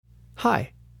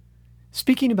Hi.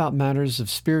 Speaking about matters of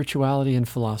spirituality and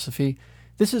philosophy,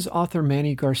 this is author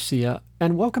Manny Garcia,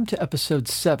 and welcome to episode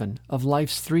 7 of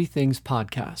Life's Three Things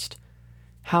podcast,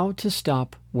 How to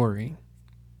Stop Worrying.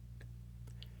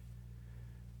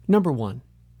 Number 1.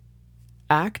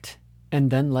 Act and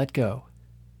then let go.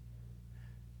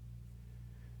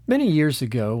 Many years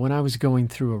ago, when I was going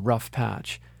through a rough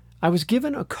patch, I was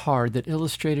given a card that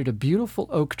illustrated a beautiful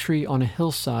oak tree on a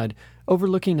hillside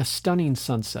overlooking a stunning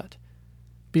sunset.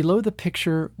 Below the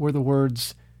picture were the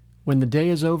words, "When the day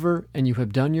is over and you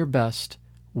have done your best,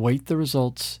 wait the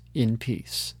results in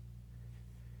peace."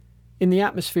 In the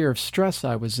atmosphere of stress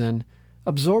I was in,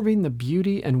 absorbing the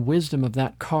beauty and wisdom of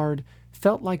that card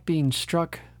felt like being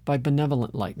struck by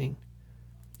benevolent lightning.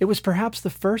 It was perhaps the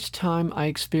first time I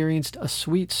experienced a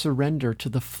sweet surrender to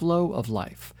the flow of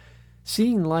life,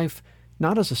 seeing life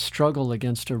not as a struggle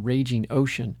against a raging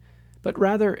ocean, but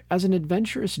rather as an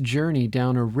adventurous journey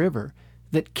down a river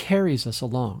that carries us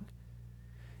along.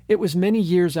 It was many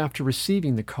years after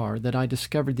receiving the card that I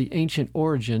discovered the ancient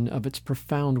origin of its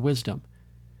profound wisdom.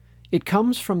 It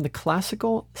comes from the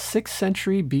classical 6th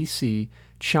century BC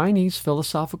Chinese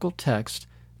philosophical text,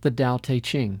 the Tao Te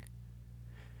Ching.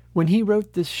 When he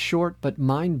wrote this short but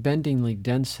mind-bendingly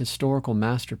dense historical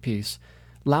masterpiece,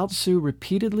 Lao Tzu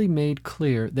repeatedly made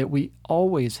clear that we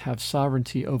always have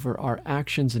sovereignty over our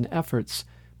actions and efforts,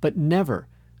 but never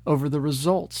over the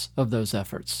results of those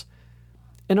efforts.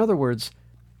 In other words,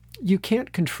 you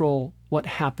can't control what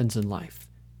happens in life.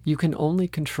 You can only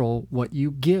control what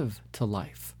you give to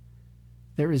life.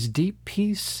 There is deep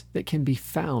peace that can be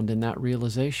found in that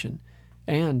realization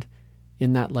and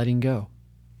in that letting go.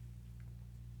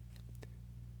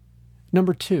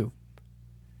 Number 2,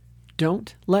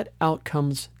 don't let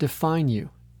outcomes define you.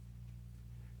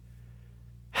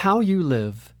 How you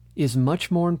live is much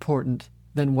more important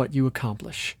than what you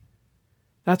accomplish.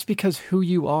 That's because who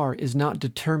you are is not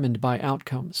determined by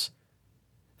outcomes.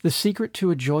 The secret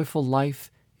to a joyful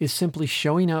life is simply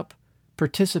showing up,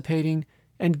 participating,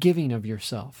 and giving of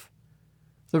yourself.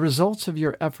 The results of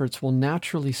your efforts will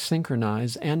naturally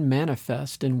synchronize and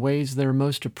manifest in ways that are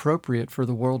most appropriate for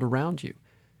the world around you.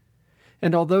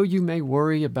 And although you may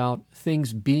worry about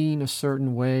things being a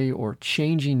certain way or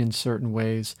changing in certain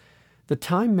ways, the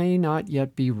time may not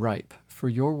yet be ripe for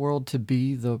your world to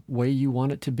be the way you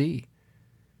want it to be.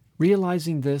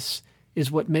 Realizing this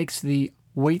is what makes the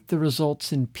wait the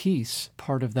results in peace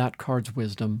part of that card's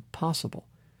wisdom possible.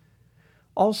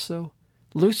 Also,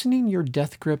 loosening your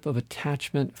death grip of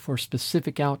attachment for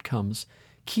specific outcomes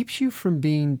keeps you from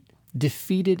being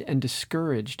defeated and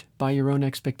discouraged by your own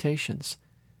expectations.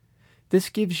 This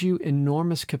gives you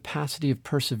enormous capacity of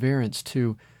perseverance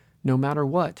to, no matter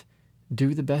what,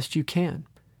 do the best you can,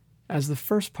 as the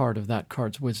first part of that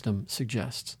card's wisdom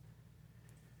suggests.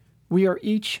 We are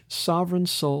each sovereign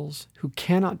souls who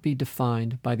cannot be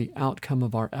defined by the outcome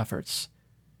of our efforts.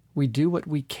 We do what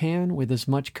we can with as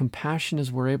much compassion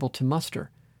as we're able to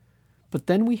muster. But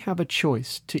then we have a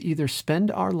choice to either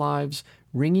spend our lives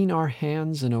wringing our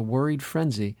hands in a worried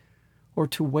frenzy, or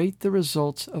to wait the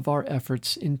results of our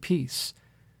efforts in peace,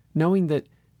 knowing that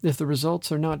if the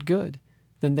results are not good,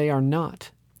 then they are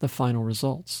not the final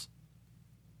results.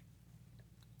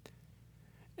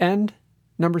 And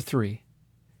number 3,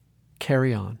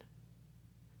 carry on.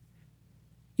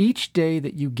 Each day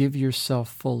that you give yourself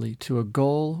fully to a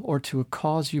goal or to a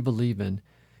cause you believe in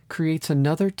creates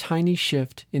another tiny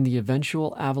shift in the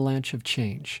eventual avalanche of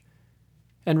change.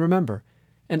 And remember,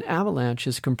 an avalanche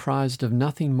is comprised of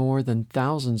nothing more than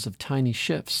thousands of tiny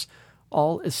shifts,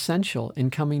 all essential in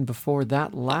coming before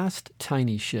that last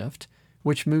tiny shift,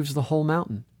 which moves the whole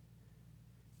mountain.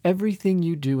 Everything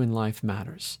you do in life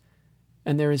matters,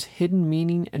 and there is hidden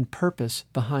meaning and purpose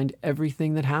behind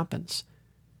everything that happens.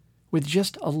 With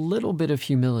just a little bit of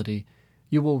humility,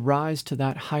 you will rise to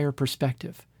that higher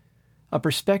perspective, a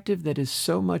perspective that is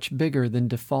so much bigger than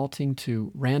defaulting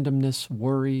to randomness,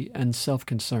 worry, and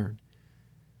self-concern.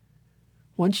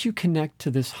 Once you connect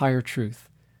to this higher truth,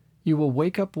 you will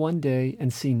wake up one day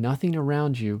and see nothing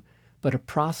around you but a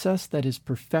process that is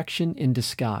perfection in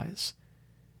disguise.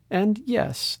 And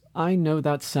yes, I know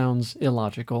that sounds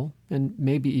illogical and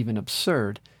maybe even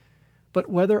absurd, but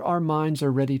whether our minds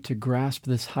are ready to grasp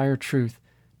this higher truth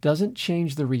doesn't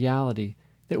change the reality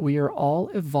that we are all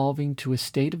evolving to a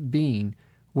state of being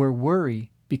where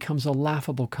worry becomes a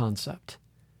laughable concept.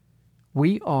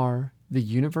 We are the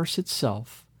universe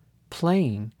itself,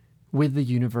 playing with the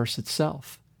universe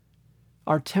itself.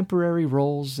 Our temporary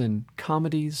roles in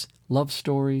comedies, love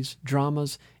stories,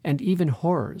 dramas, and even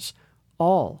horrors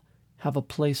all have a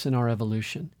place in our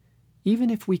evolution,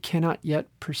 even if we cannot yet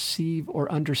perceive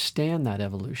or understand that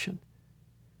evolution.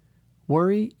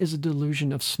 Worry is a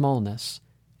delusion of smallness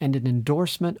and an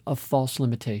endorsement of false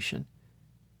limitation.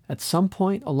 At some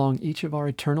point along each of our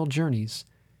eternal journeys,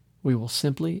 we will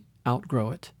simply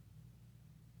outgrow it.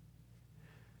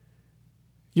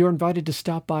 You're invited to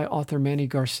stop by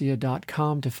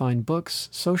authormannygarcia.com to find books,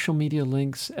 social media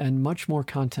links, and much more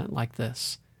content like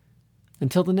this.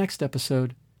 Until the next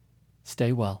episode,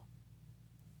 stay well.